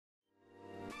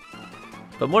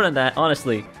But more than that,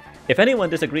 honestly, if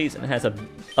anyone disagrees and has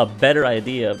a better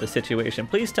idea of the situation,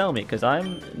 please tell me, because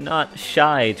I'm not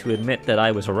shy to admit that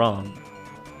I was wrong.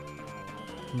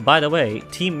 By the way,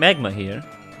 Team Magma here.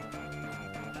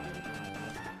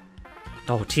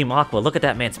 Oh, Team Aqua, look at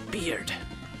that man's beard.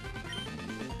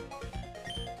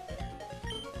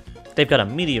 They've got a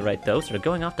meteorite though, so they're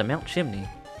going off to Mount Chimney.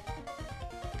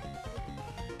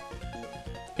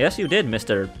 Yes, you did,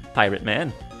 Mr. Pirate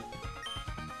Man.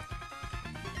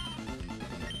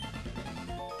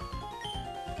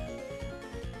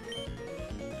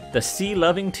 The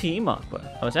sea-loving Team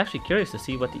Aqua. I was actually curious to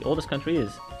see what the oldest country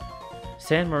is.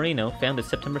 San Marino, founded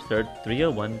September 3rd,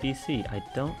 301 BC. I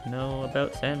don't know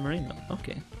about San Marino.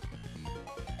 Okay.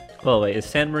 Well, wait, is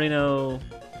San Marino...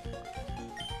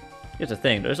 Here's the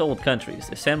thing, there's old countries.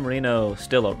 Is San Marino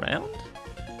still around?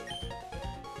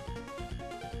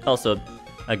 Also,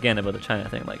 again, about the China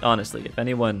thing, like, honestly, if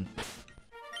anyone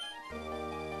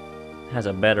has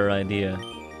a better idea...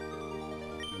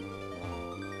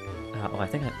 Oh, I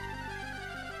think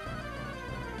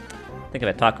if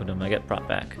I talk with him, I get brought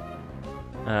back.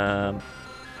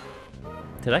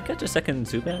 Did I catch a second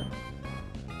Zubat?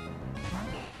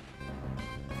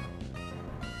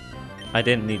 I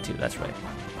didn't need to, that's right.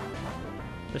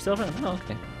 They're still around? Oh,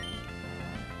 okay.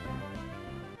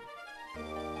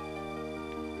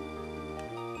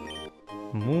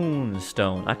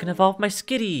 Moonstone. I can evolve my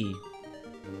Skitty!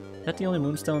 Is that the only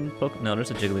Moonstone Pokemon? No, there's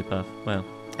a Jigglypuff. Well,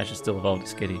 I should still evolve the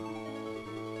Skitty.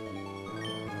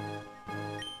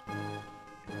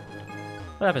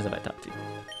 What happens if I talk to you?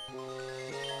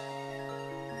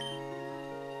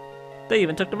 They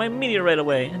even took my meteorite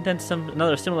away, and then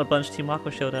another similar bunch, Team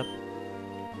Aqua, showed up.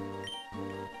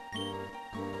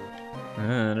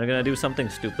 They're gonna do something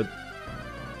stupid.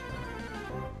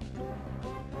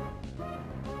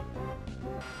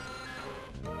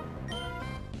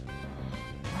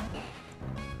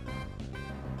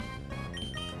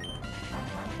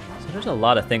 So there's a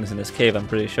lot of things in this cave I'm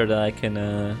pretty sure that I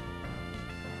can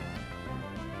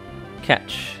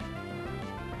catch.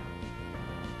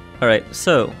 Alright,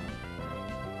 so...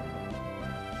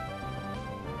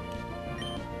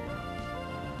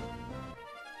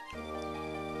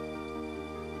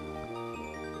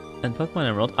 in Pokemon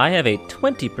Emerald, I have a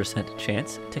 20%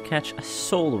 chance to catch a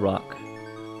Soul Rock.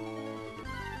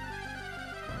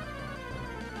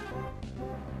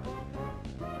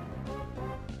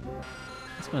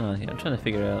 What's going on here? I'm trying to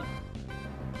figure out.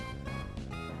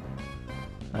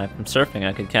 From surfing,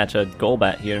 I could catch a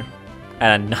Golbat here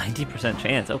at a 90%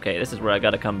 chance. Okay, this is where I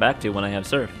gotta come back to when I have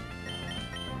surf.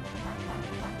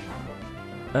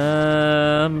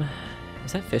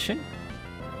 Is that fishing?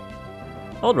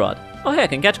 Old Rod. Oh hey, I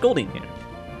can catch Goldeen here.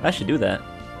 I should do that.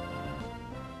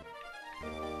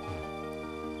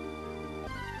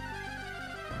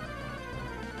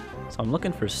 So I'm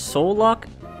looking for Soul Lock.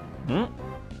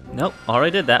 Nope,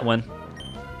 already did that one.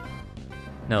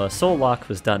 No, a Soul Lock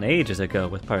was done ages ago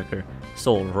with Parker.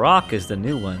 Soul Rock is the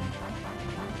new one.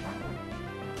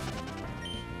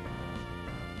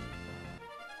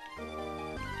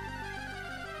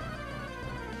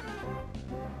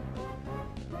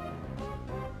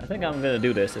 I think I'm gonna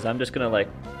do this, is I'm just gonna like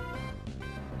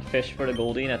fish for the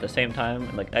Goldeen at the same time.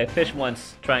 And, like I fish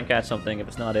once, try and catch something. If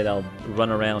it's not it, I'll run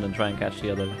around and try and catch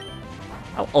the other.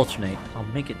 I'll alternate. I'll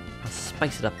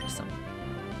spice it up with some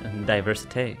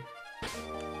diversity.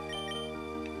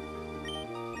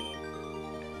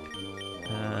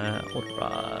 Old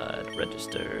Rod,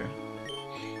 register.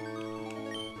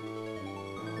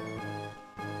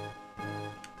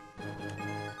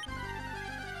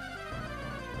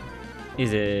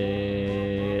 Is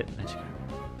it magic?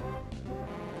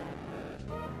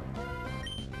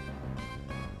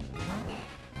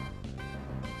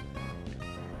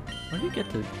 Where do you get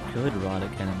the good rod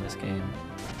again in this game?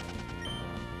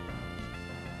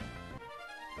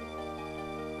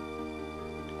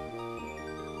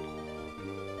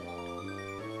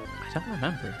 I don't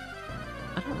remember.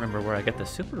 I don't remember where I get the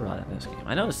super rod in this game.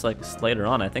 I know it's like later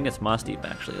on. I think it's Moss Deep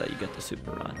actually that you get the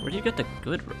super rod. Where do you get the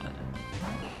good rod?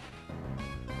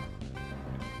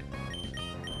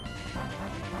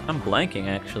 I'm blanking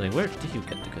actually. Where do you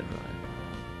get the good rod?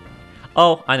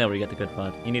 Oh, I know where you get the good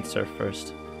rod. You need surf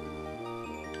first.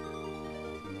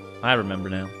 I remember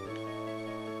now.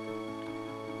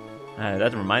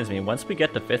 That reminds me, once we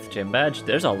get the 5th gym badge,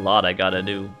 there's a lot I gotta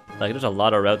do. Like, there's a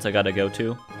lot of routes I gotta go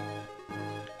to.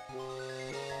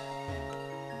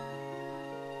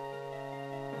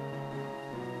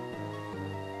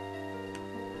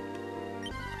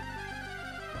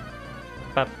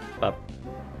 Bop, bop.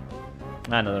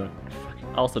 I know.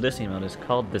 Also, this emote is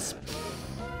called this.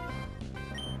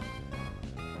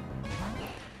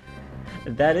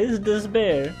 That is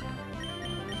despair.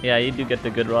 Yeah, you do get the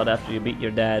good rod after you beat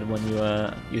your dad when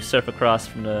you surf across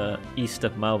from the east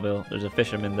of Mauville. There's a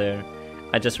fisherman there.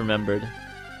 I just remembered.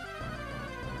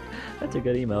 That's a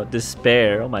good emo.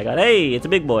 Despair. Oh my god. Hey, it's a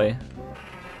big boy.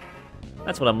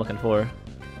 That's what I'm looking for.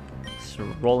 Just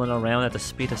rolling around at the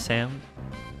speed of sound.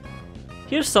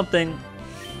 Here's something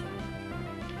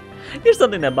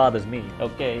that bothers me,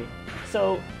 okay?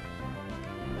 So,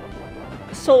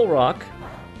 Soul Rock,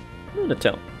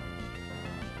 Lunatone.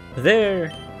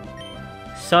 They're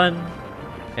sun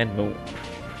and moon.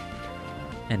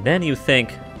 And then you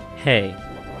think, hey,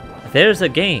 there's a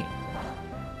game,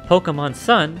 Pokemon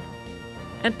Sun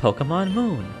and Pokemon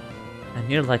Moon. And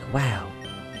you're like, wow.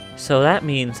 So that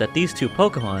means that these two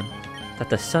Pokemon, that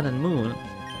the Sun and Moon,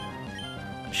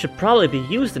 should probably be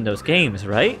used in those games,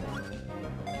 right?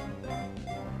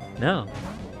 No.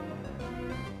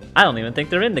 I don't even think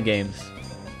they're in the games.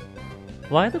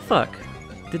 Why the fuck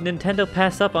did Nintendo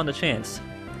pass up on the chance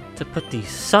to put the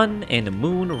Sun and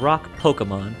Moon Rock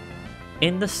Pokemon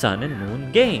in the Sun and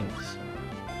Moon games?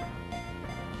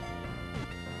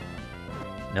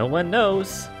 No one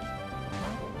knows.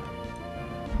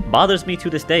 Bothers me to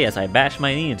this day as I bash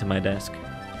my knee into my desk.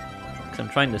 Because I'm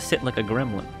trying to sit like a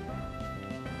gremlin.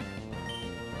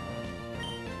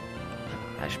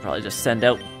 I should probably just send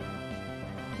out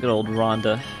good old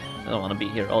Rhonda. I don't want to be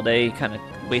here all day, kind of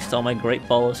waste all my great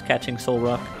balls catching Soul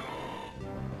Rock.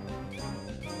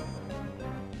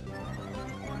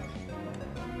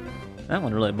 That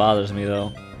one really bothers me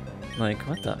though. Like,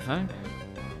 what the fuck?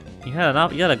 You had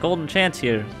a golden chance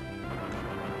here.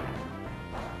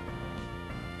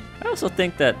 I also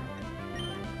think that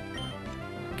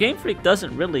Game Freak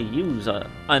doesn't really use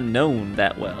Unknown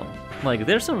that well. Like,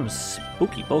 there's some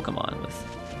spooky Pokemon with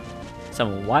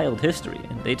some wild history,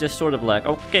 and they just sort of like,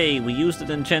 okay, we used it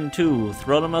in Gen 2,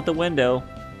 throw them out the window.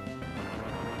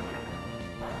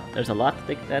 There's a lot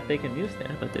that they can use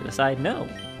there, but they decide no.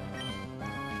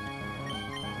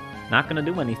 Not gonna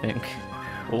do anything.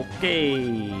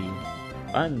 Okay.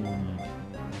 Fun.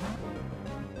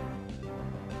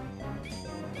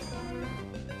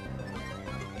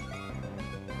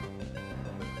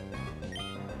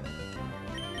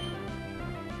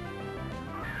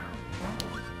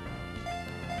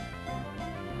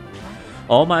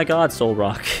 Oh my god, Soul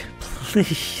Rock.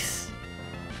 Please.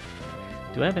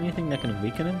 Do I have anything that can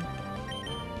weaken him?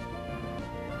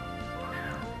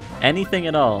 Anything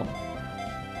at all?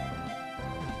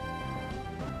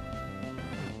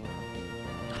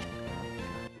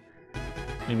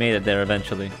 We made it there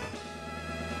eventually.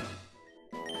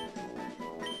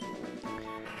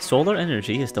 Solar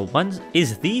energy is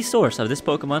the source of this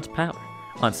Pokemon's power.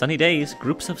 On sunny days,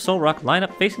 groups of Soul Rock line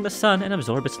up facing the sun and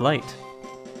absorb its light.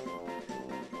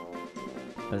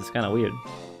 That's kind of weird.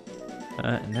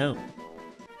 No.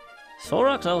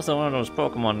 Solrock's also one of those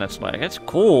Pokemon that's like, it's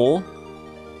cool.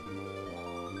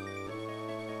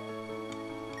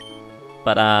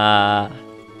 But,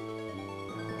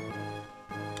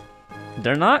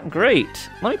 they're not great.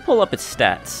 Let me pull up its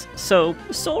stats. So,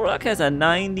 Solrock has a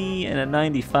 90 and a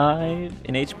 95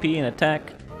 in HP and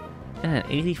attack, and an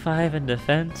 85 in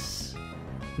defense.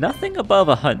 Nothing above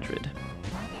 100.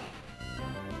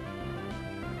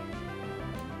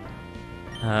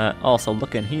 Also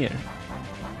look in here.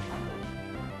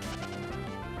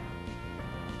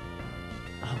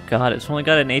 Oh god, it's only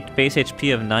got an base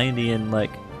HP of 90 in,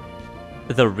 like,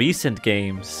 the recent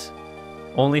games.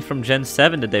 Only from Gen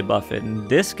 7 did they buff it. In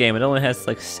this game, it only has,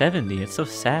 like, 70. It's so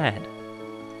sad.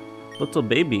 Little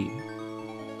baby.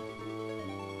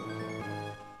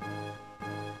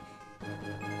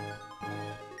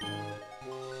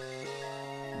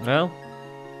 Well,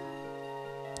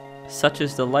 such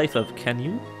is the life of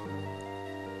Kenyu.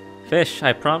 Fish,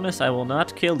 I promise I will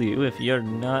not kill you if you're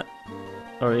not,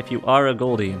 or if you are a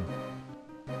Goldian.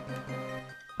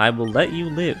 I will let you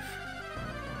live.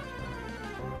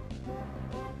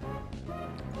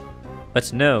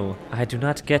 But no, I do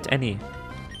not get any.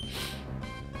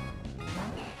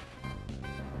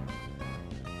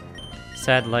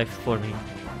 Sad life for me.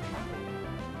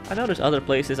 I know there's other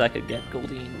places I could get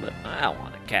Goldeen, but I don't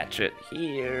want to catch it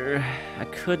here. I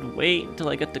could wait until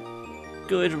I get the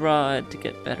good rod to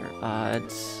get better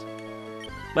odds.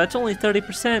 But it's only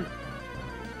 30%.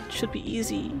 It should be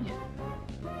easy.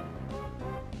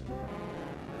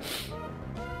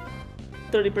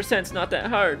 30%'s not that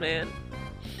hard, man.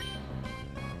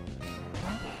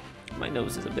 My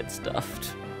nose is a bit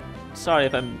stuffed. Sorry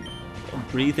if I'm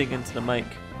breathing into the mic.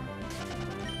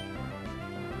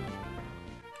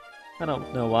 I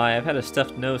don't know why. I've had a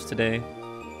stuffed nose today.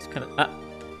 It's kind of... I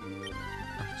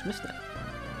just missed that.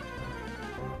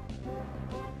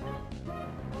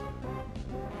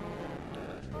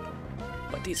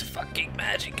 these fucking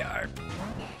Magikarp.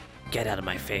 Get out of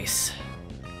my face.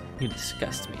 You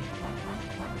disgust me.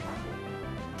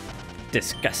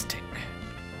 Disgusting.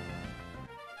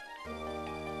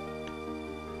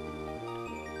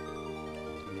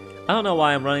 I don't know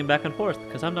why I'm running back and forth,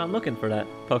 because I'm not looking for that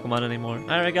Pokemon anymore.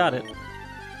 I already got it.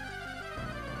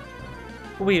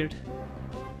 Weird.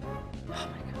 Oh my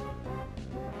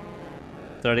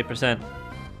god. 30%.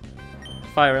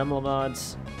 Fire Emblem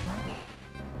odds.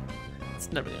 It's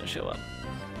never gonna show up.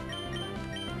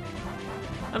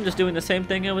 I'm just doing the same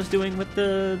thing I was doing with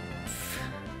the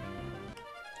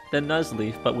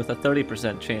Nuzleaf, but with a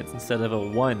 30% chance instead of a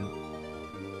 1.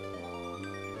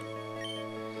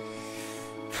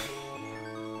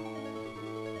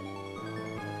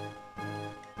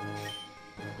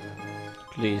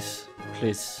 Please,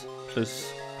 please,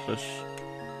 please, please.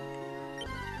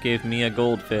 Give me a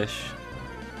goldfish.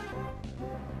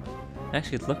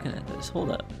 Actually, looking at this, hold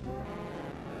up.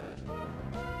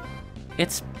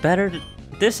 It's better to...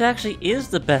 This actually is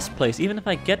the best place. Even if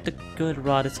I get the good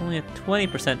rod, it's only a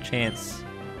 20% chance.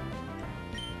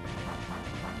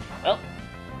 Well,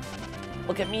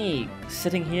 look at me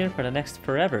sitting here for the next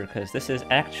forever, because this is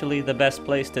actually the best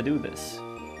place to do this.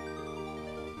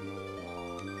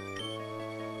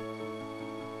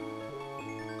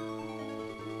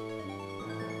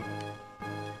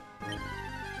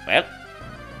 Well,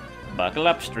 buckle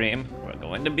up, stream. We're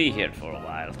going to be here for a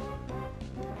while.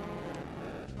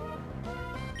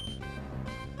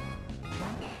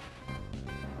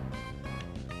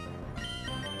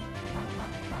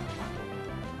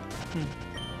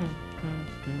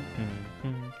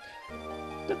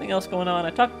 Nothing else going on. I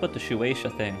talked about the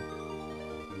Shueisha thing.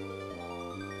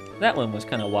 That one was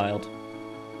kind of wild.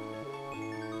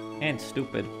 And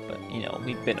stupid, but you know,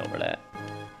 we've been over that.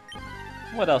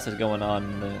 What else is going on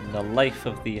in the life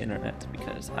of the internet?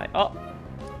 Because I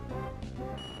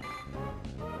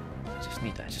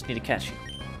just need to catch you.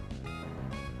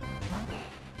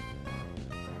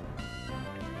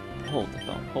 Hold the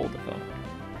phone, hold the phone.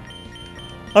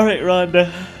 Alright,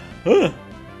 Rhonda.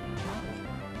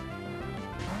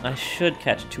 I should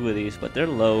catch 2 of these, but they're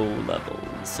low level,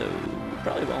 so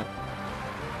probably won't.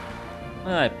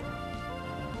 I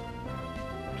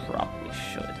probably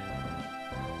should.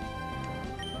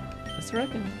 Let's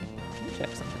reckon. Let me check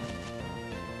something.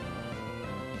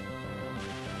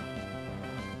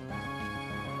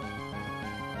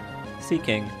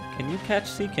 Seeking. Can you catch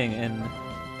Seeking in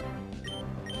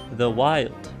the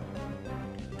wild?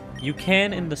 You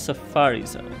can in the Safari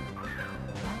Zone,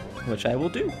 which I will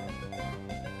do.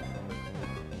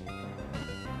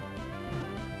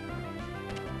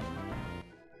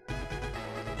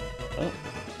 Oh.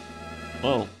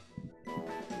 Whoa.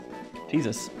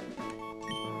 Jesus.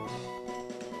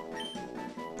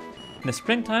 In the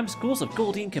springtime, schools of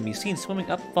Goldeen can be seen swimming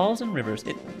up falls and rivers.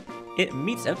 It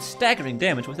meets out staggering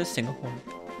damage with a single horn.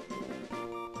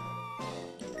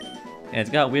 And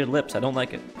it's got weird lips. I don't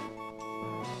like it.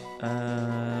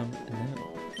 No.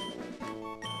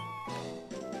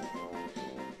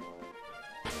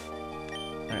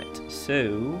 Alright,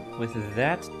 so with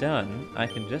that done, I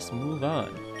can just move on.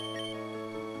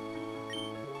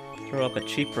 Throw up a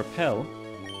cheap repel.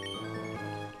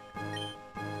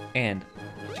 And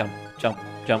jump, jump,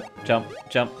 jump, jump,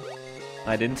 jump.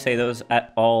 I didn't say those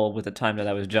at all with the time that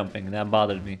I was jumping, and that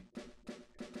bothered me.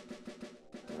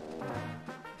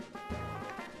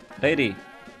 Lady,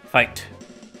 fight.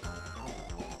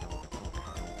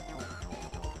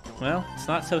 Well, it's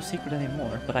not so secret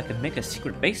anymore, but I could make a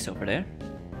secret base over there.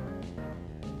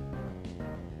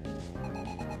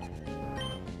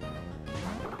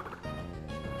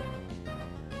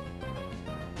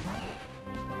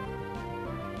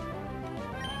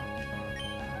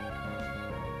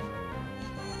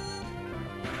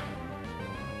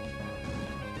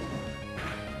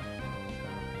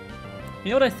 You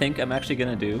know what I think I'm actually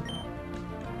gonna do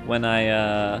when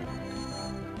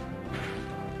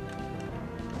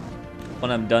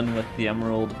when I'm done with the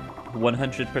Emerald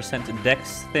 100%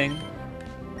 Dex thing?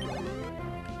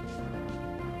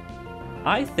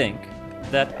 I think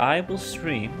that I will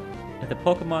stream the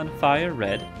Pokemon Fire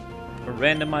Red or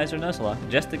Randomizer Nuzlocke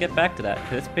just to get back to that,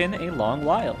 because it's been a long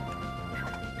while.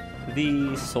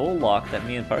 The Soul Lock that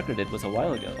me and Parker did was a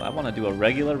while ago. I want to do a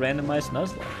regular randomized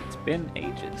Nuzlocke. It's been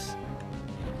ages.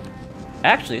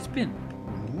 Actually, it's been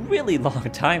a really long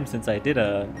time since I did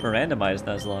a randomized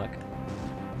Nuzlocke.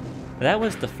 That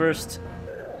was the first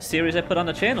series I put on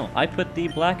the channel. I put the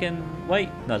black and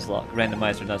white Nuzlocke,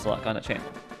 randomizer Nuzlocke, on the channel.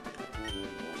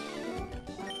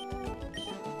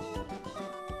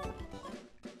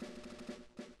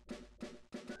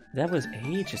 That was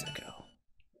ages ago.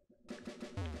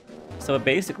 So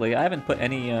basically, I haven't put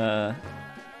any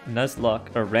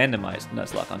Nuzlocke or randomized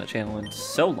Nuzlocke on the channel in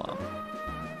so long.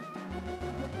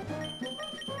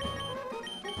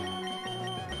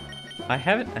 I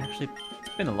haven't actually.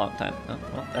 It's been a long time. Oh,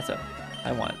 well, that's a.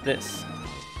 I wanted this.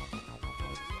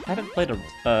 I haven't played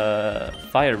a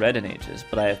Fire Red in ages,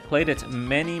 but I have played it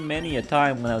many a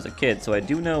time when I was a kid, so I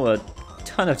do know a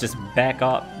ton of just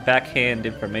backhand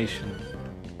information.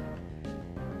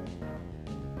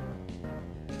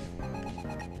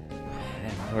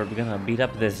 And we're gonna beat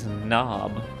up this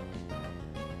knob.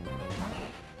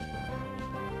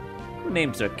 Who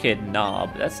names their kid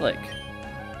Knob? That's like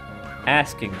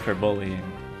asking for bullying.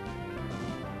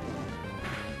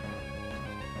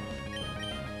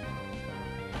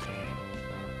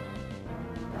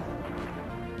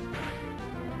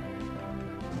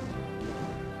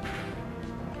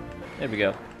 There we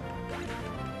go.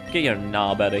 Get your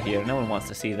knob out of here. No one wants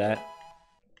to see that.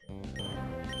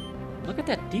 Look at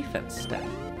that defense stat.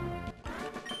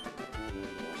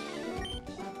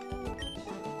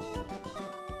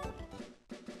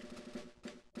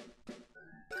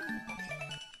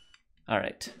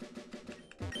 Alright.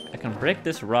 I can break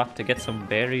this rock to get some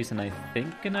berries and I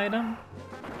think an item?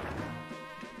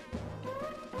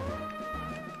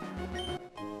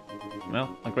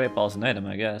 Well, a great ball's an item,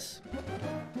 I guess.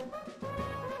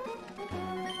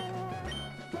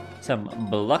 Some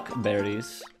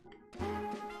blackberries.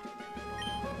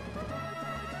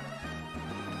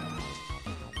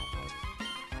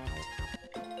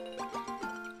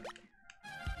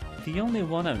 The only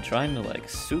one I'm trying to like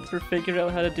super figure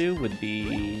out how to do would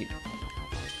be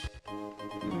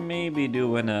maybe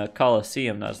doing a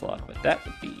Coliseum Nuzlocke, but that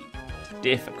would be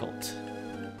difficult.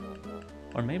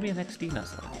 Or maybe an XD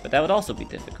Nuzlocke, but that would also be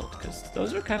difficult because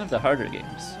those are kind of the harder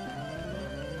games.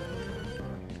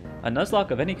 A Nuzlocke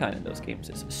of any kind in those games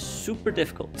is super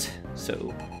difficult,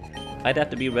 so I'd have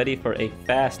to be ready for a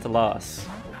fast loss.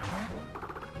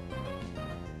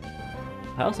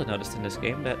 I also noticed in this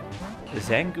game that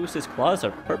Zangoose's claws are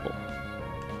purple.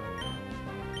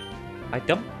 I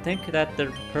don't think that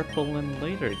they're purple in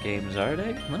later games, are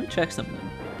they? Let me check something.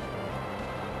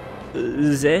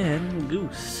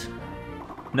 Zangoose.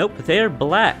 Nope, they're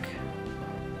black.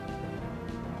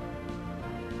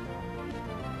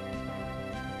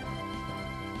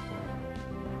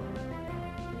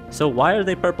 So why are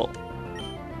they purple?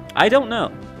 I don't know.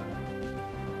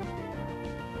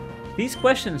 These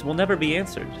questions will never be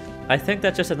answered. I think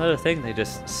that's just another thing they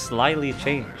just slyly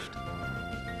changed.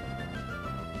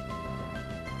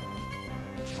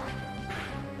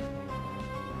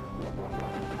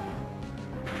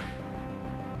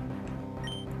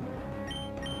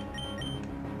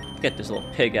 Get this little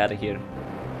pig out of here.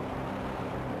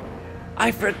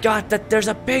 I forgot that there's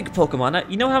a big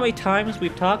Pokemon. You know how many times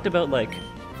we've talked about like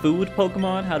food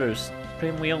Pokemon? How there's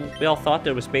we all thought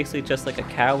there was basically just like a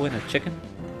cow and a chicken.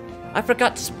 I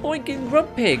forgot Spoink and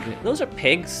Grumpig. Those are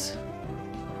pigs.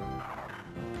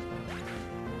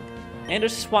 And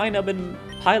there's Swinub and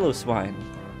Piloswine.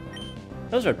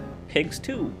 Those are pigs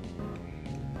too.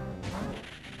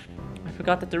 I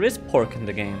forgot that there is pork in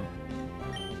the game.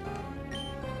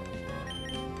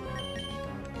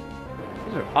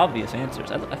 Those are obvious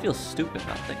answers. I feel stupid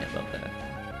not thinking about that.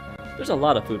 There's a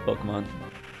lot of food Pokemon.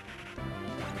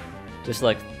 Just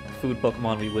like food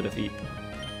Pokemon we would have eaten.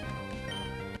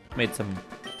 Made some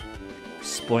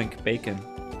Spoink bacon.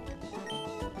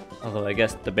 Although I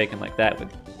guess the bacon like that would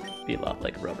be a lot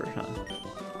like rubber, huh?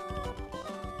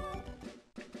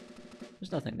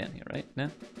 There's nothing down here, right? No?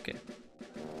 Okay.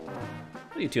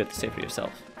 What do you two have to say for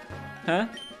yourself? Huh?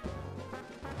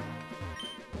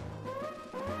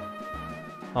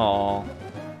 Aw.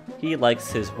 He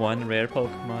likes his one rare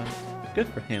Pokemon. Good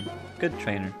for him. Good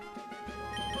trainer.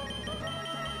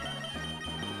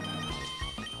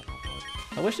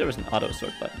 I wish there was an auto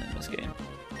sort button in this game.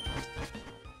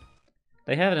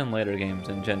 They have it in later games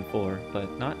in Gen 4,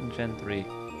 but not in Gen 3.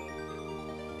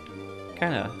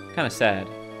 Kinda sad.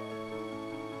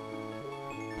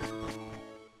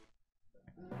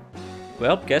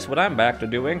 Well, guess what I'm back to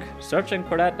doing? Searching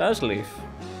for that Nuzleaf.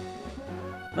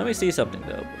 Let me see something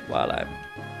though, while I'm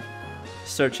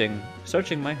searching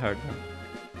my heart.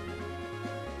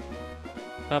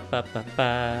 Ba ba ba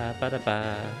ba ba da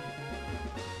ba.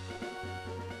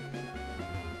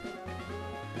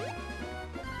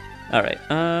 Alright,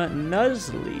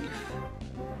 Nuzleaf.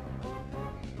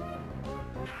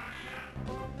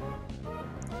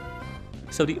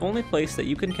 So the only place that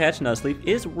you can catch Nuzleaf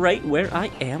is right where I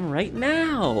am right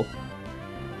now.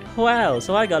 Wow,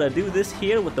 so I gotta do this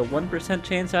here with a 1%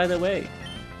 chance either way.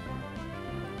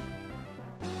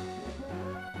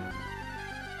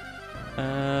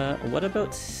 What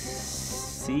about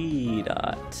C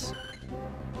dot.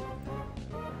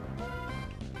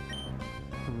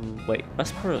 Wait,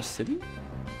 Westboro City?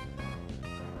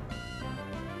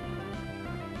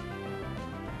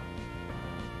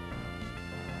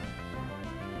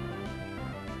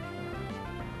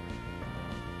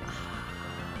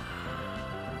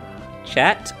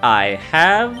 Chat, I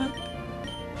have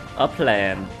a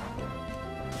plan.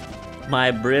 My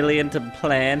brilliant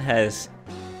plan has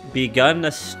begun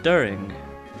a stirring.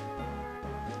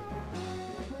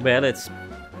 Well, it's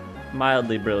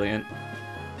mildly brilliant.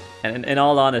 And in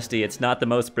all honesty, it's not the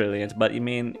most brilliant, but you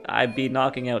mean I'd be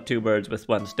knocking out two birds with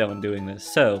one stone doing this.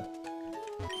 So,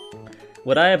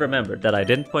 what I have remembered that I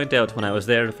didn't point out when I was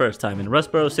there the first time in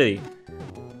Rustboro City,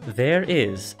 there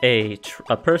is a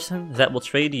person that will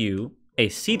trade you a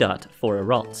C dot for a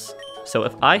Ralts. So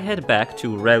if I head back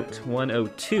to Route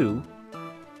 102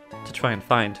 to try and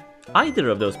find either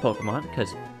of those Pokemon,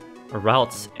 because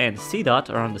Ralts and C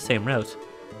dot are on the same route,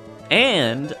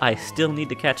 and I still need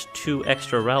to catch 2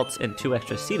 extra Ralts and 2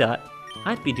 extra C dot,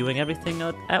 I'd be doing everything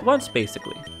at once,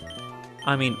 basically.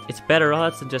 I mean, it's better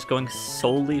odds than just going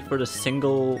solely for the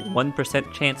single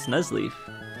 1% chance Nuzleaf.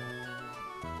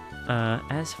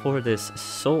 As for this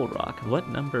Soul Rock, what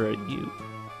number are you?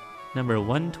 Number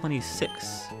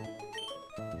 126.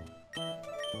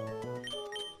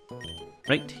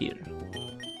 Right here.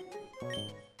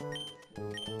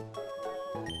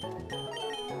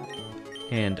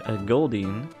 And a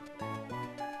Goldeen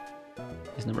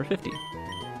is number 50.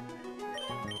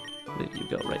 There you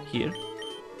go, right here.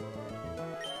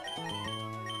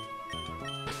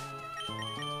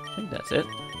 I think that's it.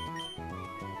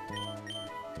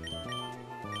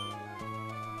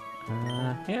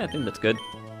 Yeah, I think that's good.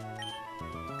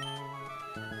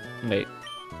 Wait.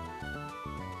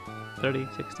 30,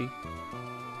 60.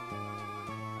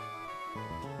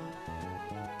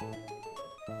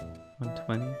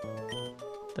 120.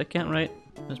 Did I count right?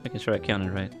 Just making sure I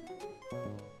counted right.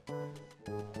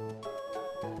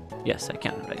 Yes, I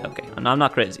counted right. Okay, I'm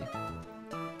not crazy.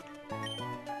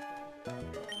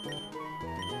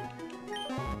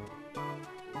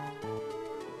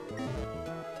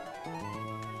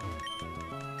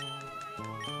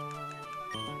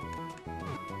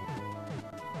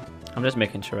 I'm just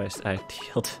making sure I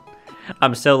healed.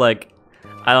 I'm still like,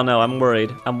 I don't know, I'm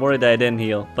worried. I'm worried that I didn't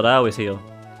heal, but I always heal.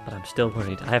 But I'm still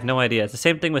worried. I have no idea. It's the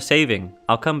same thing with saving.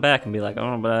 I'll come back and be like,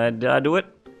 oh, but did I do it?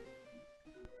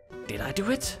 Did I do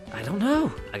it? I don't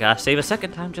know. I gotta save a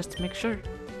second time just to make sure.